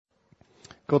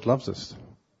God loves us.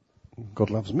 God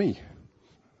loves me.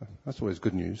 That's always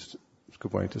good news. It's a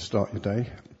good way to start your day.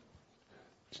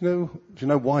 Do you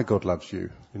know why God loves you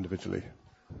individually?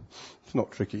 It's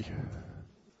not tricky.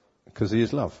 Because he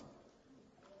is love.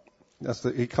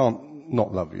 He can't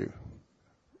not love you.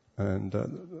 And it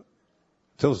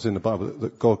tells us in the Bible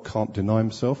that God can't deny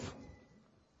himself.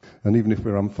 And even if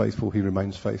we're unfaithful, he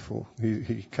remains faithful.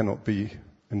 He cannot be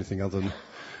anything other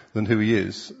than who he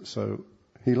is. So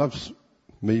he loves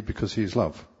me because he is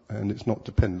love. And it's not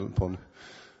dependent upon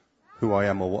who I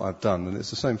am or what I've done. And it's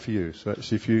the same for you. So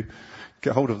actually, if you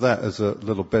get hold of that as a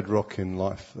little bedrock in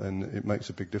life, then it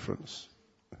makes a big difference.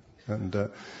 And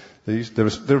there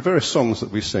are various songs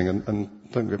that we sing,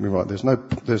 and don't get me right, there's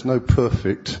no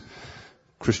perfect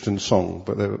Christian song,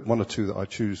 but there are one or two that I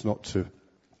choose not to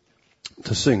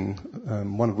sing.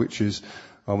 One of which is,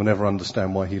 "I will never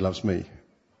understand why he loves me."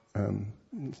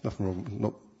 There's nothing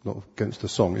wrong, not against the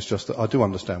song. It's just that I do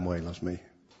understand why he loves me.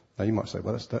 Now you might say,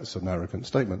 "Well, that's an arrogant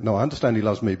statement." No, I understand he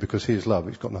loves me because he is love.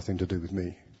 It's got nothing to do with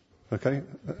me. Okay.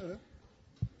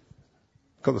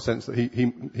 Got the sense that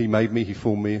he made me, he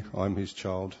formed me, I'm his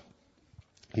child,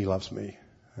 he loves me,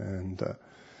 and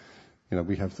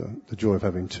we have the joy of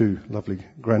having 2 lovely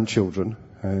grandchildren,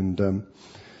 and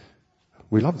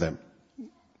we love them.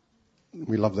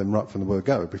 We love them right from the word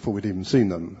go, before we'd even seen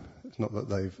them. It's not that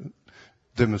they've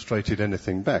demonstrated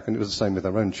anything back, and it was the same with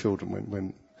our own children.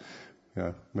 When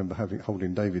I remember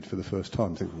holding David for the first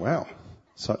time, thinking, "Wow,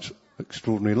 such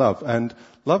extraordinary love." And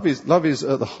love is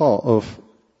at the heart of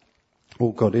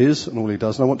all God is and all he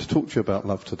does. And I want to talk to you about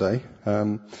love today.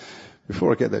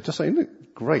 Before I get there, just saying, isn't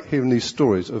it great hearing these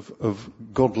stories of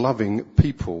God loving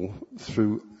people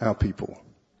through our people?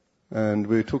 And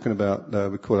we're talking about,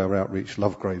 we call our outreach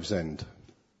Love Gravesend.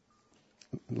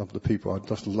 Love the people. I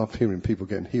just love hearing people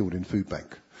getting healed in food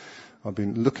bank. I've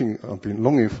been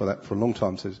longing for that for a long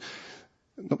time. So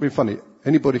not being funny,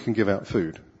 anybody can give out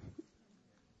food.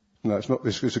 No,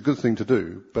 it's a good thing to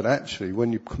do, but actually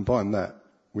when you combine that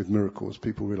with miracles,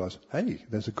 people realize, hey,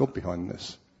 there's a God behind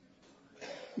this.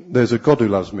 There's a God who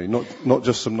loves me, not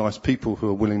just some nice people who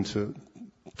are willing to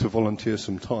volunteer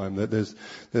some time.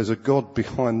 There's a God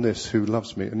behind this who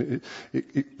loves me. And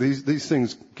these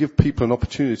things give people an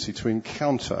opportunity to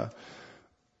encounter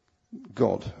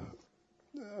God.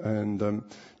 And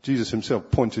Jesus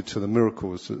himself pointed to the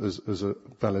miracles as a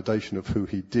validation of who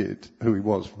he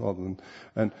was, rather than.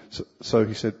 And so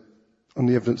he said, on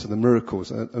the evidence of the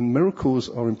miracles, and miracles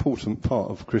are an important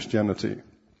part of Christianity,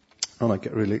 and I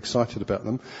get really excited about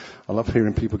them. I love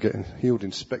hearing people getting healed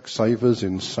in Specsavers,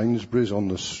 in Sainsbury's, on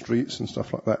the streets and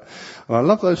stuff like that. And I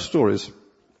love those stories.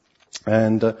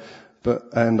 And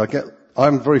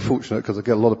I'm very fortunate because I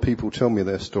get a lot of people tell me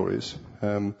their stories,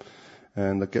 and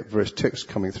I get various texts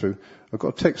coming through. I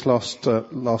got a text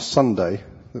last Sunday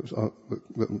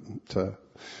that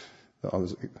I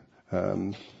was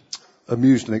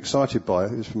amused and excited by.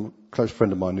 It's from a close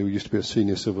friend of mine who used to be a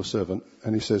senior civil servant,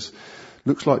 and he says,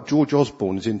 "Looks like George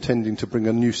Osborne is intending to bring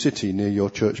a new city near your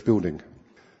church building."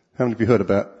 How many of you heard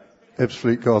about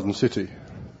Ebbsfleet Garden City? If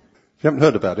you haven't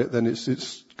heard about it, then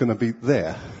it's going to be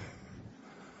there.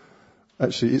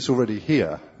 Actually, it's already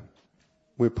here.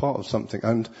 We're part of something,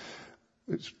 and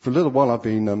for a little while I've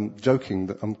been joking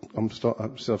that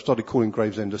I've started calling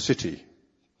Gravesend a city.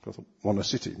 I thought, well, a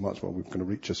city, might as well, we're going to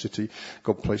reach a city.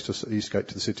 God placed us at Eastgate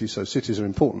to the city, so cities are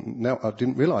important. Now I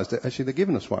didn't realise that actually they're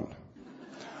giving us one.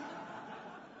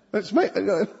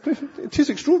 It is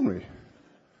extraordinary.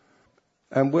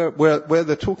 And where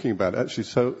they're talking about it, actually,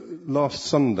 so last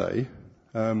Sunday,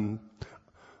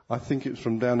 I think it was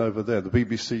from down over there, the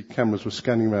BBC cameras were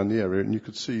scanning around the area and you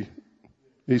could see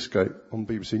Eastgate on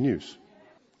BBC News.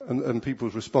 And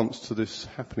people's response to this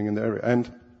happening in the area.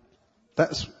 And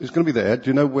it's going to be there.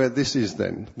 Do you know where this is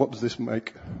then? What does this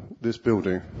make, this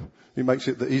building? It makes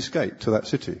it the Eastgate to that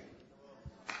city.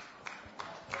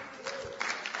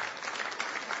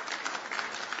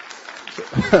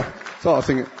 So I was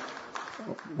thinking,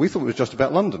 we thought it was just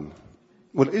about London.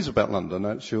 Well, it is about London,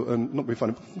 actually, and not be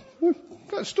funny.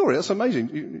 That story, that's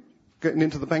amazing. Getting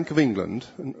into the Bank of England.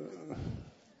 And,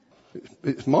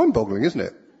 it's mind-boggling, isn't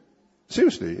it?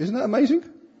 Seriously, isn't that amazing?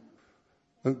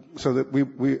 And so that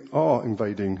we are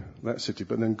invading that city,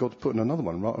 but then God's putting another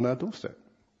one right on our doorstep.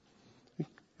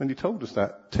 And he told us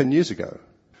that 10 years ago.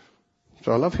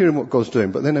 So I love hearing what God's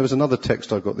doing. But then there was another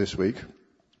text I got this week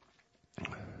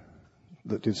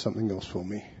that did something else for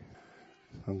me.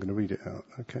 I'm going to read it out,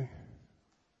 okay?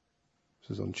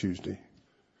 This is on Tuesday.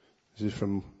 This is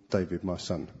from David, my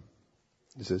son.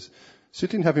 He says,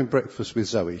 "Sitting having breakfast with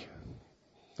Zoe,"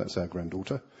 that's our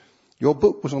granddaughter, "your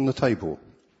book was on the table."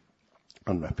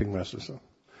 Unwrapping restlessly.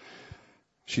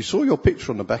 She saw your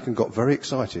picture on the back and got very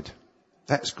excited.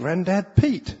 That's Grandad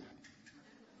Pete.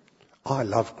 I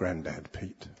love Grandad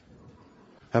Pete.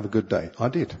 Have a good day. I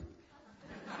did.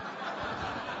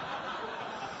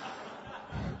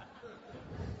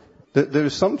 There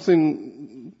is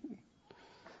something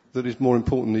that is more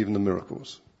important even than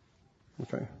miracles.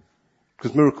 Okay?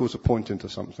 Because miracles are pointing to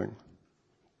something.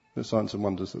 There's signs and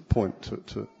wonders that point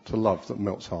to love that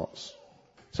melts hearts.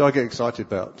 So I get excited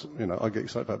about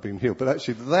being healed. But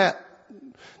actually that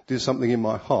did something in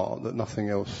my heart that nothing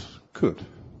else could.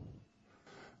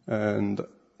 And I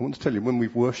want to tell you, when we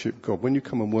worship God, when you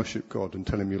come and worship God and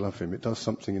tell him you love him, it does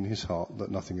something in his heart that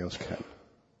nothing else can.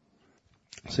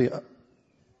 See,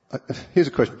 here's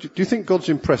a question. Do you think God's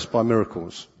impressed by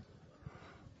miracles?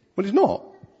 Well, he's not.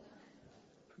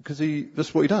 Because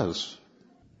that's what he does.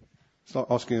 It's like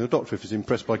asking a doctor if he's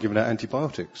impressed by giving out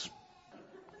antibiotics.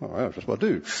 Oh, that's what I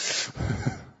do.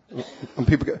 And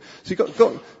people go, see,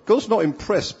 God's not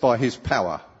impressed by his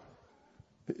power.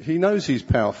 He knows he's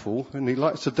powerful and he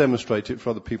likes to demonstrate it for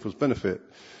other people's benefit.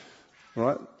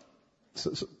 Right?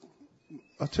 So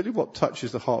I'll tell you what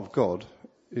touches the heart of God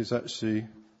is actually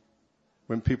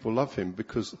when people love him,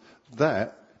 because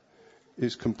that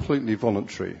is completely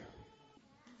voluntary.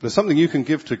 There's something you can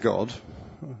give to God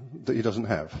that he doesn't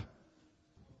have.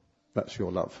 That's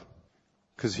your love.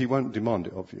 Because he won't demand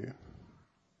it of you.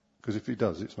 Because if he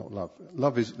does, it's not love.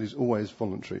 Love is always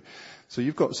voluntary. So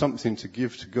you've got something to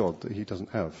give to God that he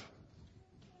doesn't have.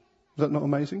 Is that not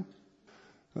amazing?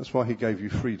 That's why he gave you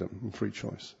freedom and free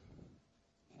choice.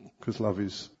 Because love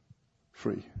is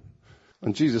free.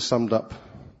 And Jesus summed up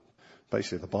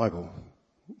basically the Bible.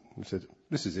 He said,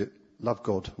 this is it. Love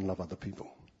God and love other people.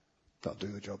 That'll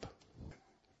do the job.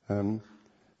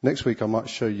 Next week I might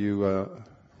show you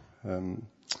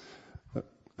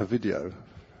a video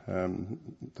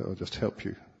that will just help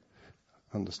you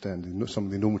understand some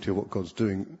of the enormity of what God's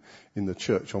doing in the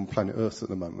church on planet Earth at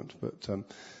the moment. But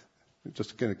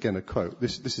just again a quote.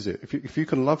 This is it. If you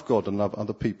can love God and love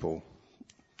other people,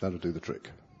 that'll do the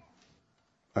trick.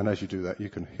 And as you do that, you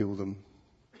can heal them,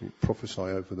 you can prophesy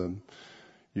over them,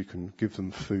 you can give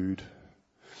them food.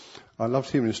 I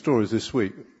loved hearing stories this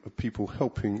week of people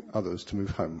helping others to move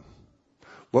home.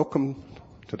 Welcome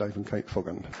to Dave and Kate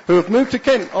Foggan, who have moved to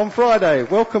Kent on Friday.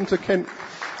 Welcome to Kent.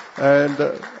 And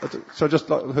so just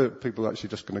like people are actually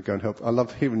just going to go and help. I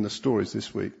love hearing the stories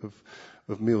this week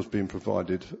of meals being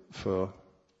provided for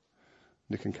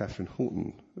Nick and Catherine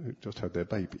Horton, who just had their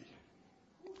baby.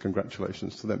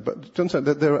 Congratulations to them. But do you understand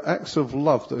that there are acts of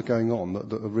love that are going on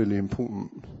that are really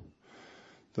important,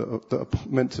 that are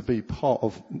meant to be part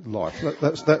of life.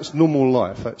 That's normal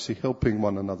life, actually helping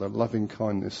one another, loving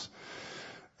kindness.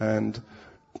 And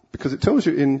because it tells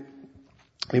you in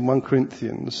 1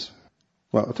 Corinthians,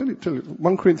 well, I'll tell you,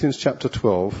 1 Corinthians chapter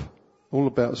 12, all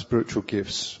about spiritual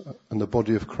gifts and the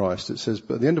body of Christ. It says,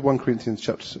 but at the end of 1 Corinthians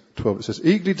chapter 12, it says,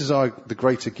 eagerly desire the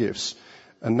greater gifts,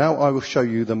 and now I will show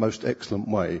you the most excellent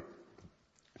way.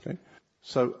 Okay?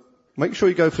 So make sure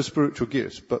you go for spiritual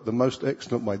gifts, but the most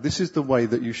excellent way. This is the way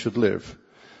that you should live.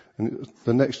 And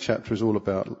the next chapter is all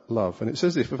about love. And it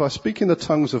says if I speak in the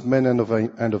tongues of men and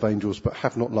of angels but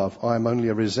have not love, I am only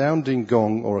a resounding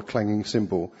gong or a clanging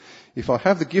cymbal. If I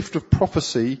have the gift of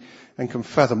prophecy and can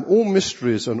fathom all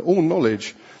mysteries and all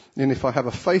knowledge, and if I have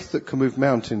a faith that can move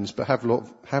mountains but have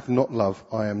not love,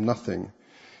 I am nothing.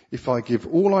 If I give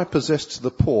all I possess to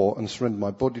the poor and surrender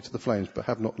my body to the flames but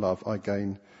have not love, I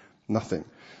gain nothing.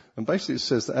 And basically it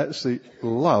says that actually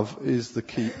love is the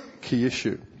key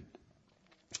issue.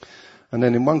 And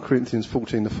then in 1 Corinthians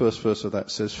 14, the first verse of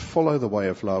that says, follow the way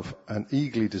of love and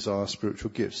eagerly desire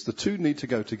spiritual gifts. The two need to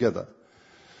go together.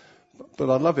 But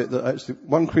I love it that actually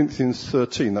 1 Corinthians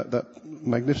 13, that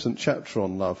magnificent chapter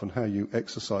on love and how you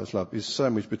exercise love, is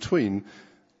sandwiched between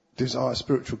desire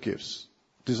spiritual gifts.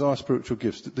 Desire spiritual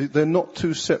gifts. They're not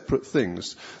two separate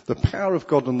things. The power of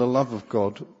God and the love of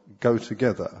God go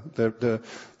together. They're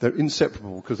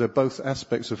inseparable because they're both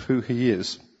aspects of who he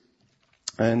is.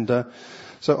 And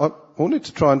so I wanted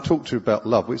to try and talk to you about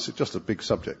love, which is just a big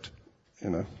subject.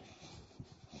 You know,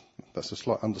 that's a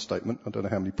slight understatement. I don't know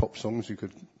how many pop songs you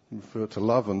could refer to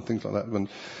love and things like that. And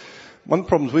one of the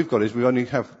problems we've got is we only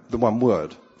have the one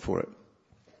word for it.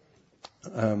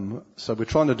 So we're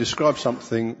trying to describe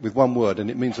something with one word, and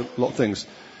it means a lot of things.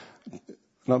 And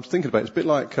I was thinking about it. It's a bit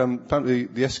like apparently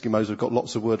the Eskimos have got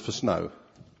lots of words for snow.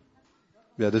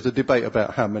 Yeah, there's a debate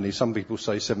about how many. Some people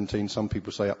say 17, some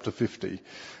people say up to 50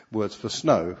 words for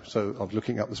snow. So I was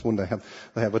looking up this morning.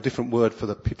 They have a different word for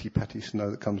the pitty-patty snow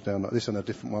that comes down like this, and a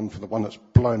different one for the one that's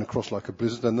blown across like a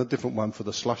blizzard, and a different one for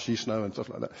the slushy snow and stuff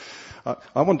like that.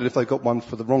 I wondered if they got one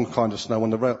for the wrong kind of snow on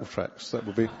the rail tracks. That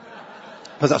would be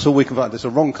But that's all we can find. There's a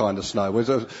wrong kind of snow.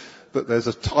 There's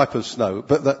a type of snow.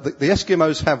 But the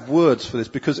Eskimos have words for this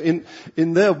because in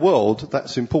their world,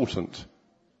 that's important.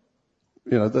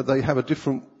 You know, that they have a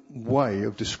different way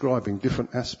of describing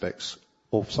different aspects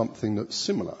of something that's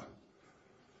similar.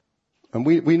 And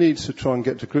we need to try and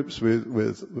get to grips with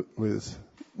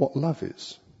what love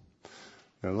is.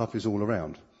 You know, love is all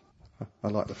around. I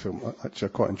like the film. Actually,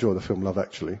 I quite enjoy the film Love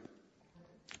Actually.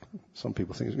 Some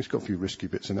people think it's got a few risky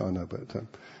bits in it, I know, but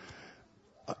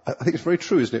I think it's very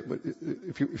true, isn't it?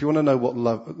 If you want to know what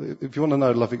love, if you want to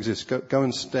know love exists, go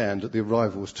and stand at the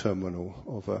arrivals terminal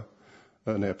of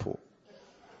an airport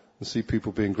and see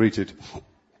people being greeted.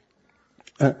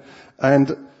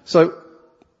 And so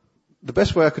the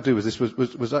best way I could do with this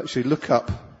was actually look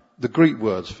up the Greek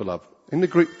words for love. In the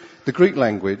Greek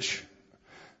language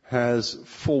has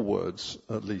 4 words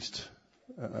at least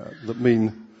that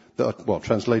mean that are,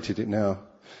 translated in our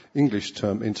English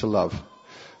term into love.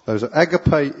 Those are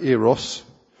agape, eros,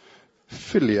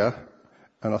 philia,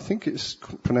 and I think it's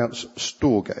pronounced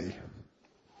storge.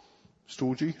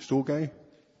 Storge.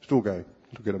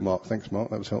 Look at it, Mark. Thanks, Mark.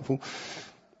 That was helpful.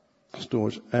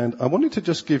 Storge. And I wanted to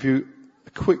just give you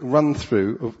a quick run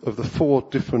through of the 4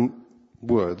 different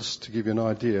words to give you an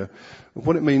idea of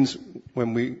what it means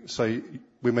when we say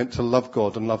we're meant to love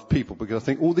God and love people, because I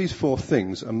think all these 4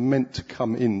 things are meant to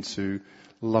come into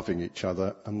loving each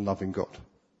other and loving God.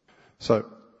 So,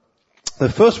 the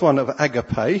first one of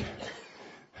agape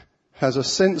has a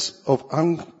sense of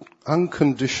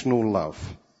unconditional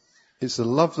love. It's the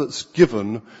love that's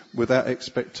given without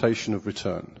expectation of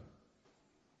return.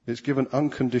 It's given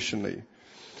unconditionally.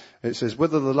 It says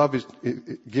whether the love is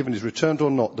given is returned or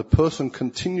not, the person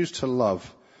continues to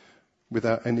love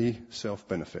without any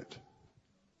self-benefit.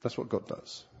 That's what God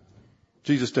does.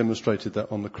 Jesus demonstrated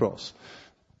that on the cross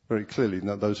very clearly.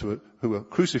 Now, those who were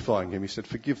crucifying him, he said,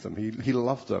 forgive them. He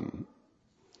loved them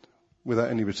without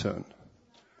any return.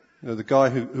 You know, the guy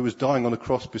who was dying on the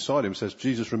cross beside him says,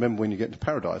 Jesus, remember when you get into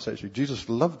paradise. Actually, Jesus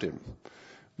loved him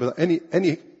without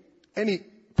any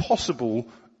possible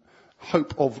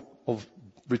hope of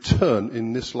return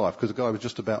in this life, because the guy was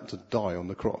just about to die on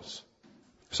the cross.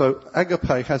 So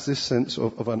agape has this sense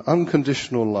of an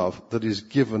unconditional love that is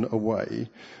given away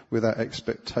without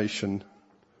expectation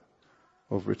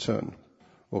of return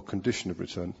or condition of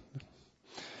return.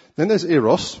 Then there's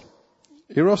eros.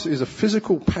 Eros is a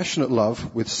physical, passionate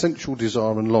love with sensual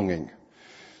desire and longing.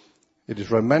 It is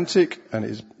romantic and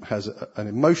it has an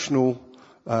emotional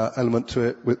element to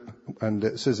it, and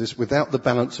it says this, without the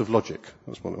balance of logic.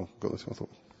 That's what I got this, I thought.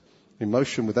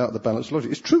 Emotion without the balance of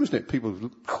logic. It's true, isn't it?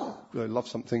 People love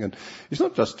something, and it's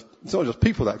not just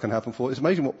people that can happen for. It's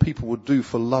amazing what people would do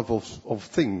for love of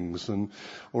things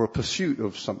or a pursuit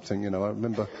of something. You know, I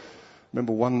remember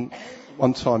one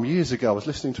time years ago, I was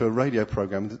listening to a radio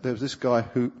program. There was this guy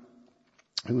who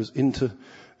was into,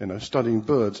 studying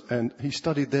birds, and he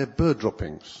studied their bird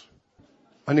droppings.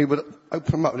 And he would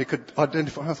open them up and he could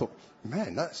identify. I thought,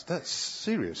 man, that's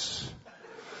serious.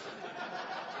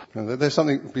 There's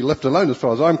something to be left alone as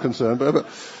far as I'm concerned. But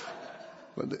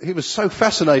he was so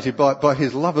fascinated by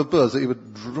his love of birds that he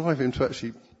would drive him to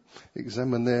actually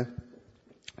examine their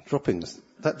droppings.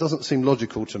 That doesn't seem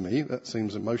logical to me. That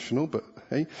seems emotional, but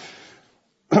hey.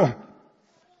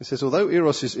 It says, although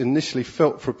eros is initially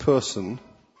felt for a person,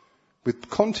 with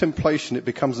contemplation it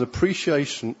becomes an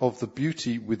appreciation of the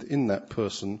beauty within that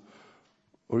person,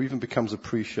 or even becomes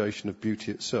appreciation of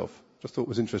beauty itself. Just thought it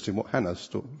was interesting what Hannah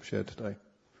shared today.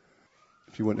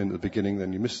 If you weren't in at the beginning,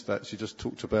 then you missed that. She just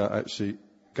talked about actually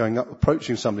going up,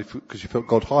 approaching somebody because she felt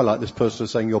God highlight this person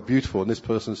as saying you're beautiful, and this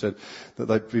person said that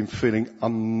they've been feeling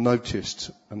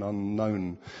unnoticed and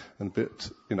unknown and a bit,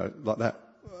 like that.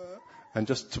 And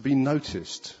just to be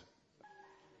noticed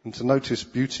and to notice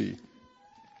beauty.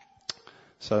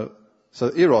 So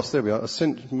eros, there we are,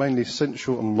 mainly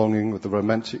sensual and longing with the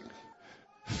romantic.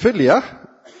 Philia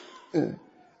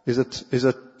is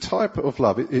a type of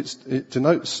love. It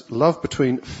denotes love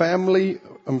between family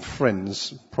and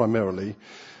friends primarily.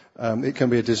 It can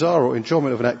be a desire or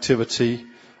enjoyment of an activity,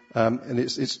 and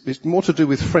it's more to do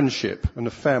with friendship and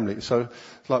a family. So,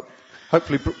 like,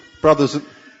 hopefully brothers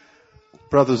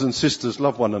and sisters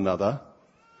love one another,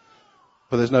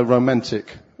 but there's no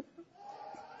romantic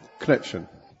connection.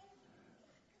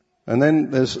 And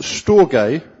then there's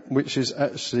storge, which is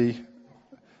actually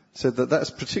said that's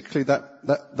particularly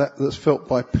that's felt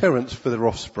by parents for their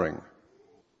offspring.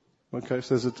 Okay,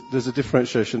 so there's a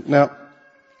differentiation. Now,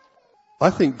 I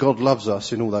think God loves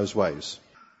us in all those ways.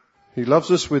 He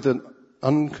loves us with an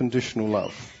unconditional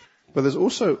love. But there's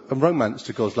also a romance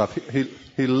to God's love.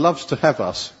 He loves to have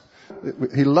us.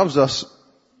 He loves us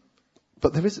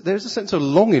But there is a sense of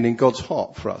longing in God's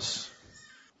heart for us.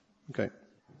 Okay.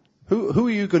 Who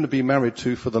are you going to be married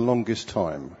to for the longest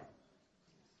time?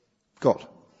 God.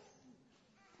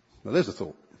 Now there's a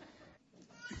thought.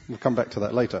 We'll come back to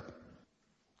that later.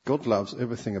 God loves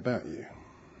everything about you.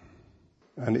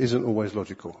 And it isn't always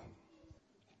logical.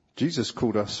 Jesus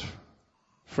called us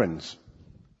friends.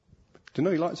 Do you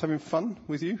know he likes having fun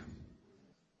with you?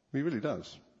 He really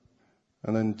does.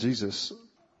 And then Jesus,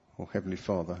 or Heavenly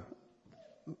Father,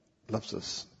 loves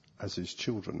us as his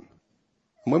children.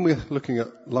 And when we're looking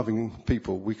at loving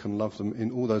people, we can love them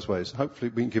in all those ways.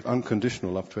 Hopefully we can give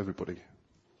unconditional love to everybody.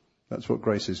 That's what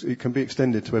grace is. It can be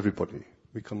extended to everybody.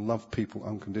 We can love people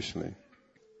unconditionally,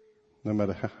 no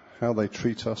matter how they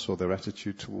treat us or their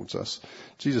attitude towards us.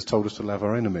 Jesus told us to love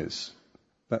our enemies.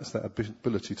 That's that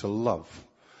ability to love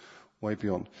way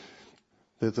beyond.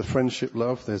 There's the friendship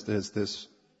love, there's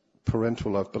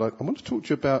parental love, but I want to talk to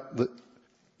you about the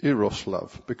eros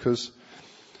love, because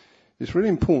it's really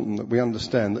important that we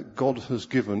understand that God has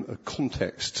given a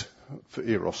context for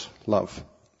eros love.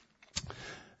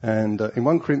 And in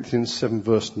 1 Corinthians 7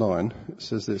 verse 9, it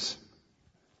says this.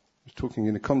 It's talking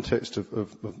in the context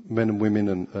of men and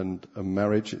women and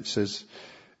marriage. It says,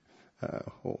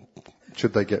 or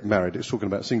should they get married? It's talking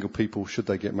about single people, should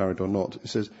they get married or not. It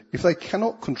says, if they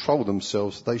cannot control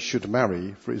themselves, they should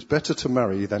marry, for it is better to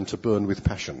marry than to burn with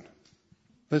passion.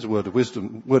 There's a word of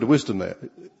wisdom there.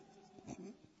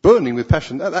 Burning with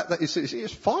passion,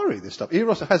 it's fiery, this stuff.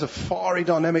 Eros has a fiery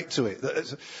dynamic to it.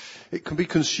 It can be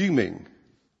consuming.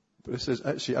 But it says,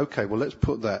 actually, okay, well, let's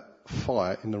put that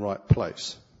fire in the right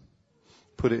place.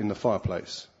 Put it in the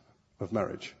fireplace of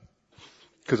marriage.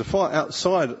 Because a fire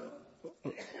outside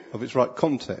of its right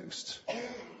context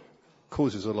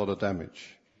causes a lot of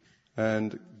damage.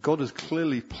 And God has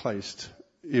clearly placed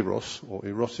eros, or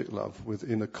erotic love,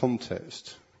 within a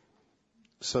context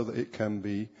so that it can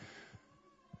be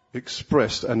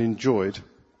expressed and enjoyed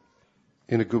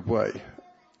in a good way.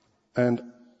 And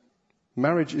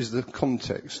marriage is the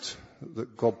context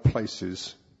that God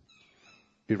places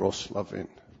eros love in.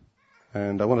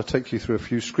 And I want to take you through a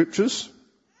few scriptures,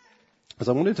 as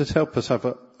I wanted to help us have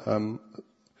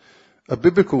a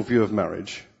biblical view of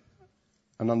marriage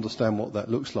and understand what that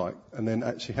looks like, and then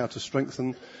actually how to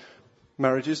strengthen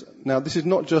marriages. Now, this is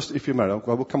not just if you're married.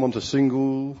 I will come on to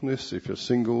singleness. If you're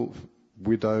single,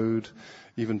 widowed,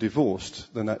 even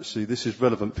divorced, then actually this is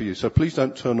relevant for you. So please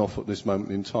don't turn off at this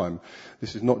moment in time.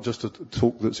 This is not just a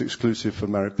talk that's exclusive for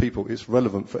married people. It's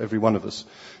relevant for every one of us,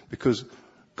 because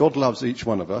God loves each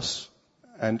one of us,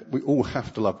 and we all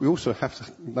have to love. We also have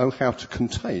to know how to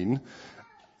contain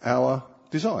our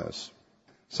desires.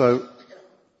 So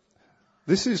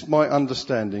this is my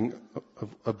understanding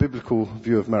of a biblical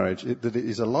view of marriage, that it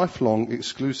is a lifelong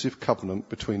exclusive covenant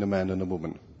between a man and a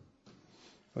woman.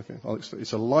 Okay,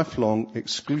 it's a lifelong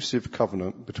exclusive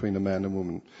covenant between a man and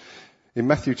woman. In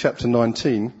Matthew chapter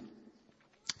 19,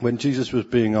 when Jesus was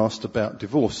being asked about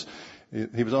divorce,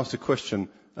 he was asked a question,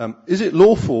 is it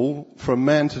lawful for a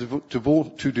man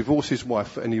to divorce his wife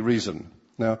for any reason?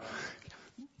 Now,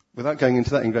 without going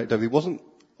into that in great depth, he wasn't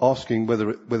asking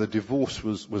whether divorce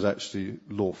was actually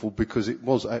lawful, because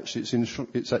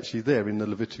it's actually there in the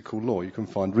Levitical law. You can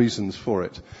find reasons for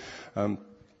it.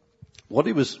 What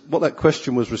that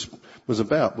question was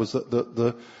about was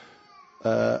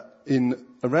that in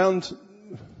around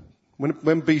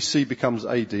when BC becomes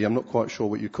AD, I'm not quite sure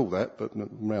what you call that, but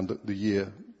around the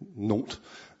year 0,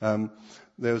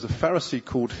 there was a Pharisee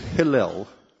called Hillel,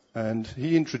 and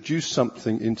he introduced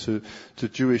something into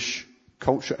Jewish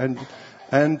culture and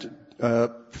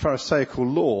Pharisaical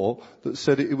law that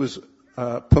said it was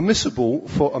permissible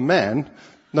for a man,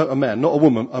 not a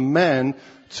woman, a man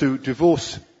to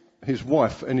divorce his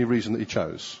wife for any reason that he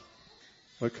chose.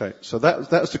 Okay, so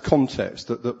that's the context,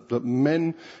 that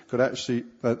men could actually,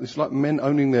 it's like men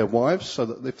owning their wives, so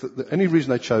that if any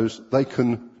reason they chose, they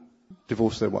can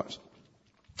divorce their wives.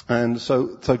 And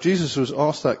so Jesus was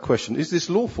asked that question, is this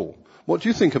lawful? What do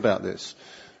you think about this?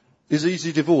 Is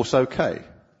easy divorce okay?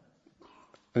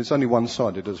 And it's only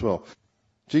one-sided as well.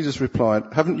 Jesus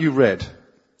replied, haven't you read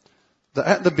that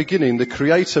at the beginning the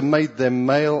Creator made them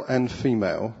male and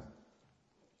female?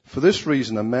 For this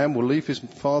reason, a man will leave his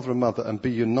father and mother and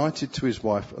be united to his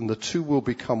wife, and the two will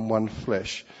become one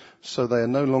flesh. So they are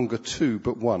no longer two,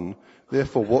 but one.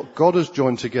 Therefore, what God has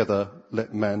joined together,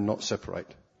 let man not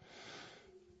separate.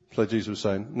 So Jesus was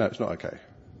saying, no, it's not okay.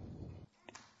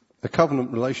 A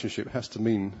covenant relationship has to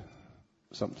mean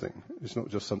something. It's not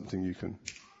just something you can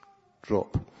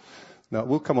drop. Now,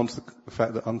 we'll come on to the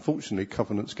fact that, unfortunately,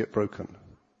 covenants get broken.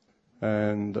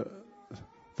 And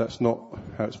that's not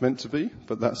how it's meant to be,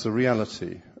 but that's the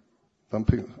reality.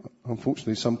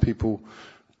 unfortunately some people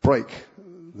break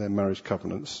their marriage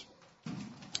covenants.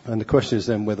 And the question is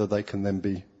then whether they can then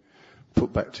be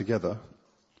put back together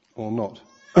or not.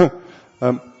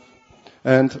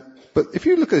 But if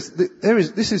you look at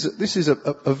this, this is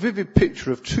a vivid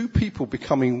picture of two people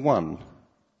becoming one.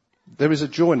 There is a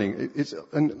joining.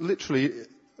 And literally,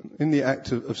 in the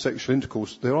act of sexual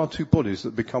intercourse, there are two bodies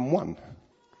that become one.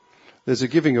 There's a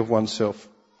giving of oneself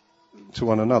to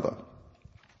one another.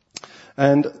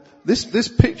 And this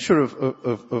picture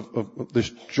of this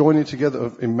joining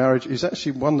together in marriage is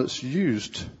actually one that's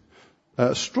used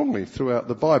strongly throughout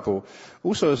the Bible,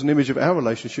 also as an image of our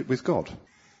relationship with God.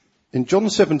 In John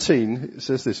 17, it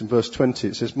says this in verse 20,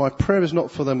 it says, "My prayer is not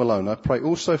for them alone. I pray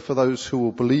also for those who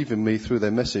will believe in me through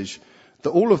their message,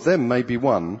 that all of them may be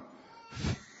one.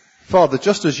 Father,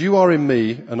 just as you are in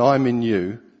me and I am in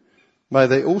you, may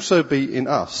they also be in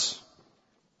us."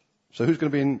 So who's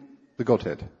going to be in the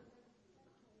Godhead?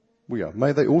 We are.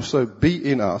 "May they also be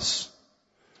in us,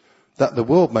 that the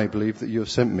world may believe that you have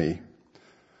sent me.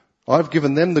 I've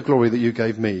given them the glory that you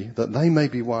gave me, that they may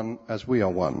be one as we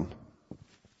are one.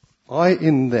 I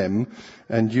in them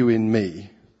and you in me.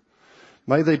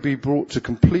 May they be brought to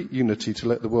complete unity to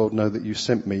let the world know that you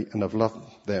sent me and have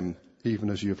loved them even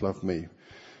as you have loved me."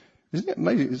 Isn't it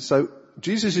amazing? So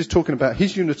Jesus is talking about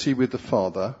his unity with the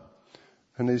Father,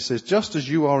 and he says, just as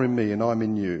you are in me and I'm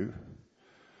in you.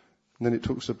 And then it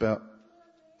talks about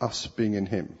us being in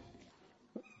him.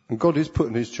 And God is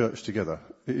putting his church together.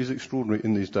 It is extraordinary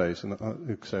in these days. And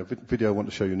a video I want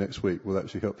to show you next week will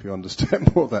actually help you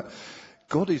understand more of that.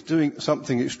 God is doing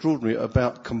something extraordinary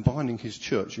about combining his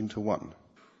church into one.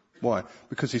 Why?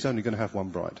 Because he's only going to have one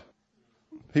bride.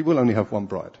 He will only have one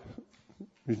bride.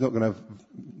 He's not going to have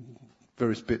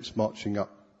various bits marching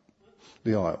up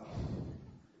the aisle.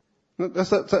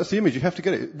 That's the image. You have to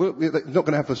get it. He's not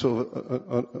going to have a sort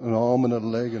of an arm and a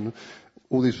leg and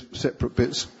all these separate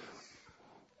bits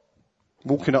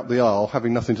walking up the aisle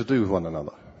having nothing to do with one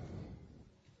another.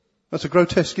 That's a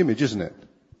grotesque image, isn't it?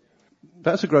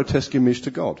 That's a grotesque image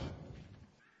to God.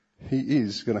 He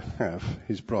is going to have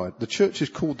his bride. The church is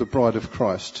called the bride of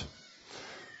Christ.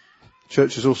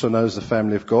 Church is also known as the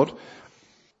family of God.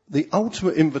 The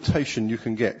ultimate invitation you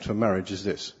can get to a marriage is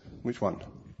this. Which one?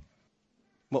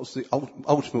 What's the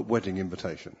ultimate wedding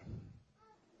invitation?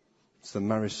 It's the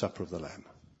marriage supper of the Lamb.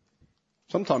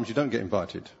 Sometimes you don't get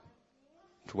invited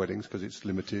to weddings because it's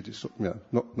limited. It's,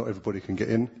 not everybody can get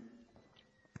in.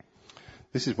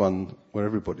 This is one where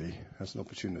everybody has an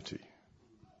opportunity. It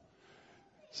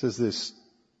says this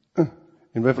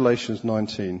in Revelations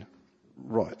 19,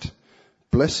 right.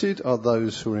 Blessed are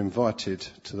those who are invited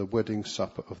to the wedding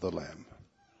supper of the Lamb.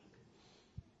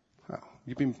 Wow.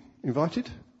 You've been invited?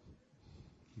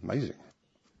 Amazing.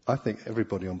 I think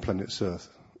everybody on planet Earth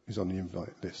is on the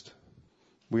invite list.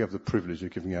 We have the privilege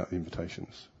of giving out the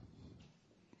invitations.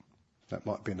 That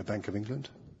might be in the Bank of England.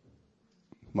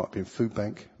 Might be in Food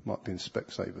Bank, might be in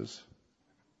Specsavers.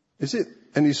 Is it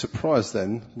any surprise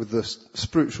then, with the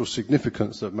spiritual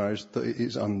significance of marriage, that it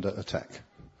is under attack?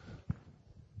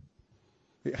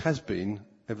 It has been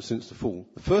ever since the fall.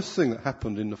 The first thing that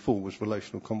happened in the fall was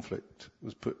relational conflict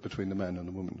was put between the man and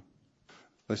the woman.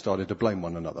 They started to blame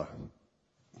one another,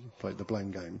 played the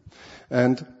blame game.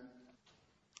 And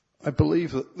I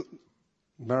believe that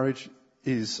marriage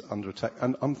is under attack,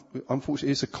 and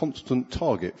unfortunately is a constant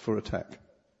target for attack.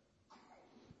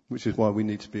 Which is why we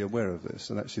need to be aware of this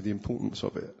and actually the importance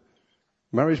of it.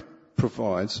 Marriage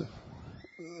provides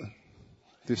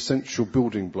the essential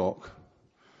building block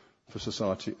for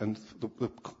society and the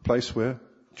place where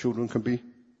children can be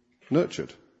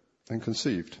nurtured and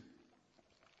conceived.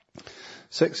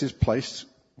 Sex is placed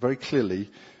very clearly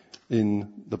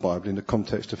in the Bible in the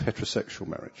context of heterosexual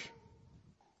marriage.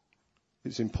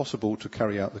 It's impossible to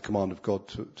carry out the command of God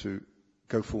to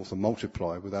go forth and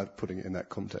multiply without putting it in that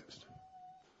context.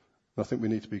 I think we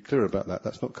need to be clear about that.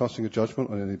 That's not casting a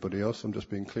judgment on anybody else. I'm just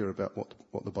being clear about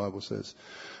what the Bible says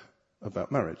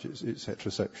about marriage. It's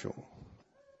heterosexual.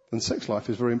 And sex life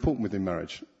is very important within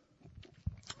marriage.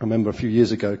 I remember a few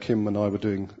years ago, Kim and I were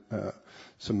doing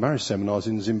some marriage seminars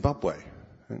in Zimbabwe.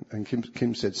 And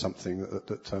Kim said something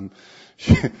that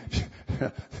she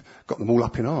got them all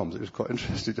up in arms. It was quite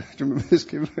interesting. Do you remember this,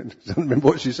 Kim? I don't remember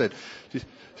what she said.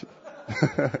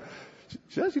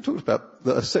 She actually talks about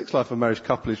that a sex life of a married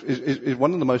couple is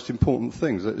one of the most important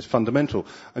things, that is fundamental.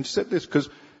 And she said this because,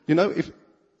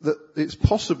 that it's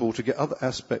possible to get other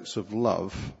aspects of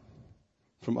love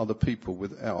from other people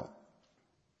without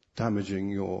damaging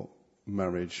your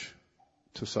marriage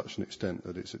to such an extent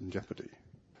that it's in jeopardy.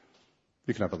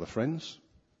 You can have other friends.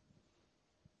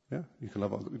 Yeah, you can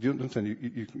have other, do you understand?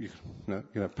 You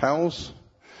can have pals.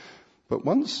 But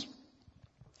once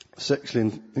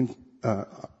sexual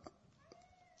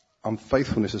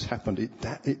unfaithfulness has happened,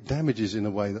 it damages in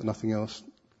a way that nothing else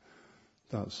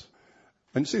does.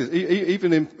 And you see,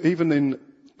 even in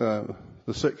the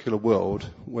secular world,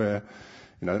 where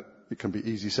it can be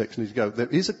easy sex and easy go, there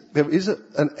is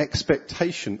an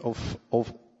expectation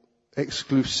of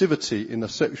exclusivity in a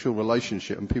sexual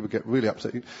relationship, and people get really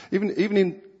upset. Even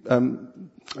in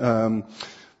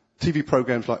TV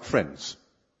programs like Friends,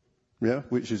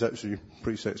 which is actually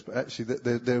pre-sex, but actually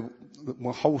the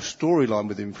whole storyline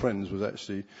within Friends was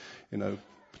actually,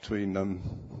 between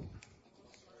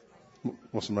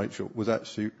Ross and Rachel, was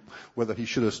actually whether he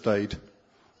should have stayed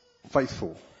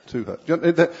faithful to her.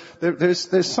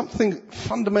 There's something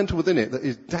fundamental within it that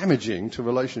is damaging to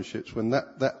relationships when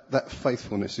that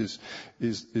faithfulness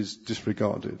is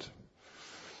disregarded.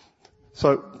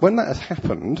 So when that has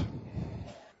happened,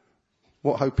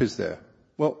 what hope is there?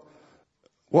 Well,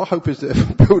 what hope is there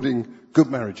for building good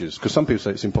marriages? Because some people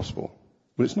say it's impossible.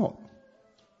 Well, it's not.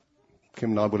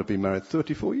 Kim and I would have been married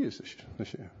 34 years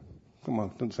this year. Come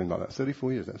on, don't seem like that.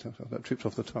 34 years, that trips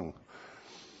off the tongue.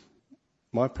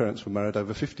 My parents were married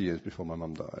over 50 years before my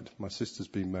mum died. My sister's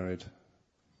been married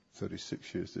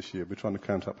 36 years this year. We're trying to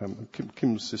count up how many.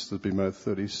 Kim's sister's been married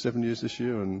 37 years this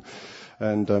year, and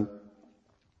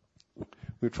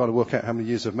we're trying to work out how many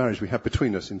years of marriage we have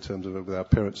between us in terms of with our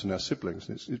parents and our siblings.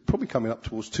 It's probably coming up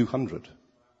towards 200.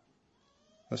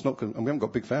 That's not good. And we haven't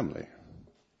got a big family.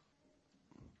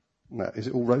 Now, is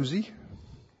it all rosy?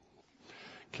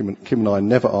 Kim and I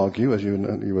never argue, as you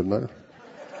would know.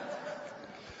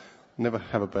 Never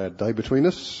have a bad day between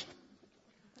us.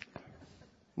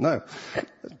 No,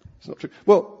 it's not true.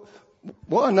 Well,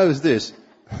 what I know is this.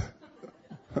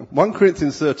 1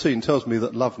 Corinthians 13 tells me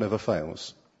that love never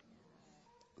fails.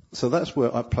 So that's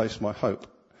where I place my hope.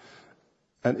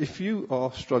 And if you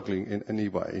are struggling in any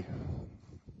way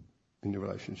in your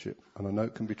relationship, and I know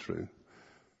it can be true,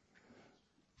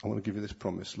 I want to give you this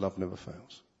promise: love never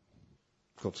fails.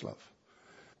 God's love.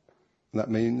 And that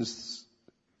means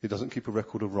it doesn't keep a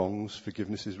record of wrongs.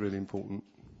 Forgiveness is really important.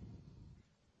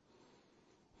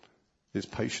 It's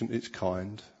patient, it's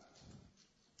kind.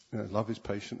 Love is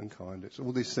patient and kind. It's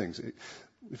all these things.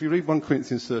 If you read 1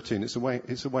 Corinthians 13, it's a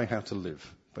way how to live,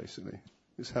 basically.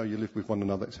 It's how you live with one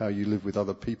another. It's how you live with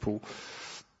other people.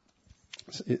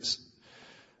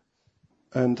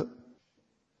 And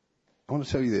I want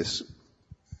to tell you this.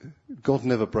 God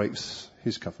never breaks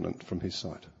his covenant from his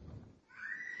side.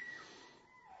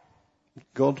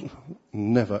 God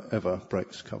never, ever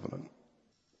breaks covenant.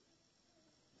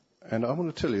 And I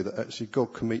want to tell you that actually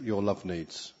God can meet your love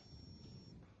needs.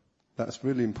 That's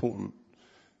really important.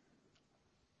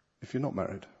 If you're not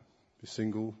married, you're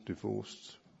single,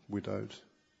 divorced, widowed.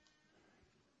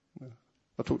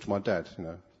 I talked to my dad,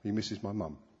 he misses my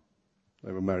mum.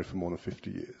 They were married for more than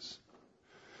 50 years.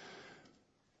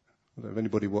 I don't know if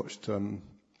anybody watched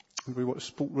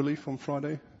Sport Relief on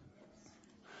Friday?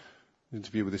 An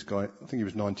interview with this guy. I think he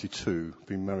was 92,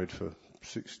 been married for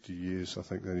 60 years, I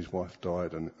think. Then his wife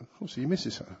died, and of course he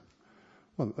misses her.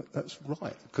 Well, that's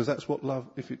right, because that's what love.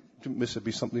 If you didn't miss her,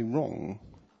 be something wrong.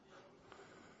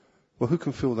 Well, who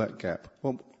can fill that gap?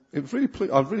 Well, I'm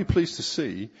really pleased to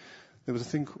see there was a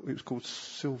thing. It was called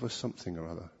Silver something or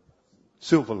other.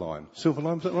 Silver Line. Silver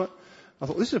Line, was that right? I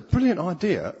thought, this is a brilliant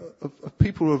idea of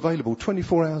people who are available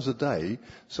 24 hours a day,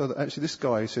 so that actually this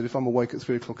guy said, if I'm awake at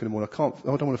 3 o'clock in the morning, I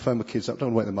don't want to phone my kids up,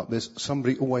 don't want to wake them up. There's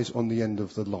somebody always on the end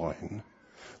of the line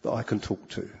that I can talk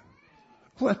to.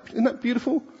 Well, isn't that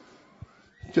beautiful?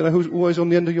 Do you know who's always on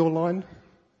the end of your line?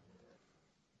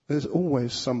 There's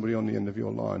always somebody on the end of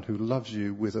your line who loves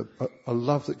you with a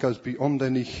love that goes beyond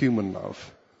any human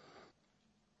love.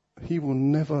 He will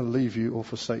never leave you or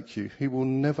forsake you. He will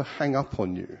never hang up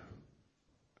on you.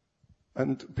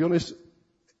 And to be honest,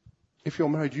 if you're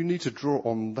married, you need to draw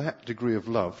on that degree of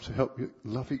love to help you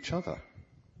love each other.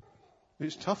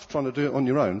 It's tough trying to do it on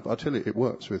your own, but I tell you, it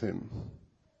works with him.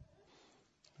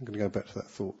 I'm going to go back to that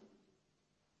thought.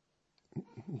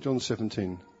 John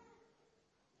 17.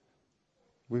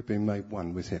 We've been made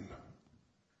one with him.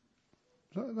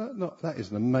 That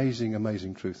is an amazing,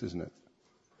 amazing truth, isn't it?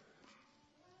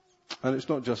 And it's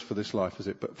not just for this life, is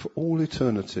it? But for all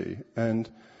eternity. And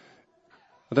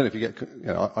I don't know if you get,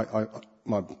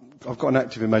 I've got an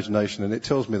active imagination, and it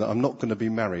tells me that I'm not going to be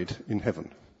married in heaven.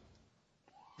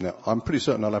 Now, I'm pretty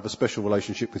certain I'll have a special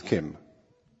relationship with Kim.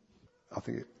 I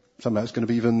think somehow it's going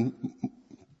to be even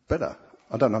better.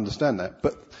 I don't understand that.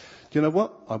 But do you know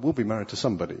what? I will be married to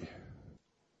somebody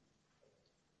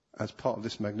as part of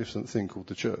this magnificent thing called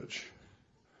the church,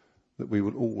 that we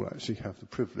will all actually have the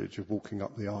privilege of walking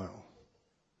up the aisle.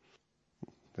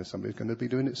 There's somebody who's going to be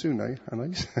doing it soon, eh,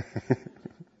 Anais?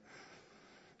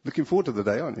 Looking forward to the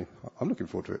day, aren't you? I'm looking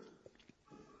forward to it.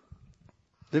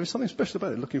 There is something special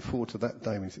about it, looking forward to that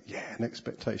day when you think, yeah, an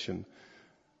expectation.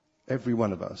 Every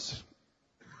one of us,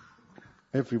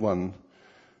 everyone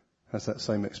has that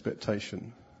same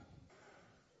expectation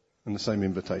and the same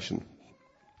invitation.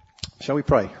 Shall we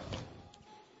pray?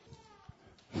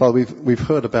 Father, we've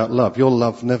heard about love. Your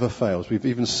love never fails. We've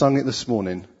even sung it this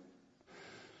morning.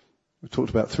 We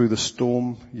talked about through the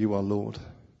storm, you are Lord.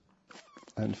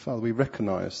 And Father, we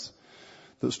recognise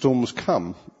that storms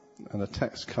come and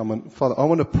attacks come. And Father, I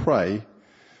want to pray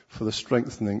for the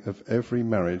strengthening of every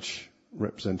marriage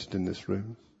represented in this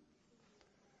room.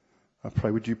 I pray,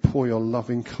 would you pour your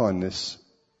loving kindness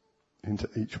into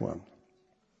each one.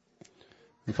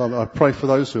 And Father, I pray for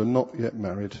those who are not yet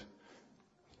married,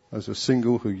 those who are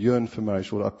single, who yearn for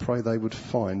marriage. Lord, I pray they would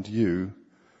find you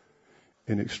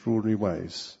in extraordinary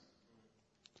ways.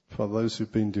 Father, those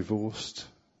who've been divorced,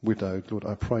 widowed, Lord,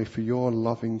 I pray for your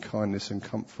loving kindness and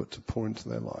comfort to pour into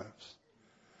their lives.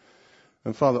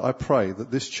 And Father, I pray that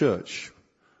this church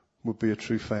would be a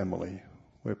true family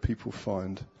where people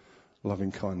find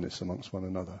loving kindness amongst one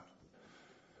another.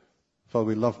 Father,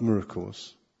 we love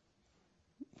miracles,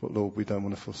 but Lord, we don't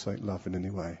want to forsake love in any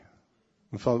way.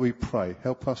 And Father, we pray,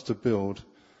 help us to build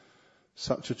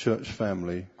such a church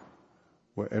family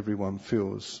where everyone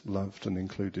feels loved and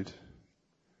included.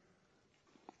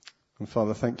 And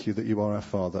Father, thank you that you are our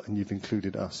Father and you've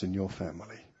included us in your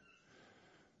family.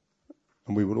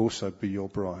 And we will also be your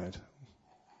bride.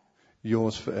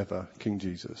 Yours forever, King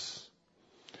Jesus.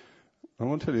 I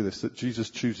want to tell you this, that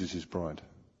Jesus chooses his bride.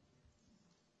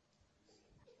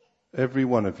 Every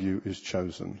one of you is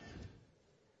chosen.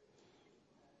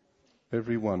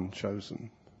 Every one chosen.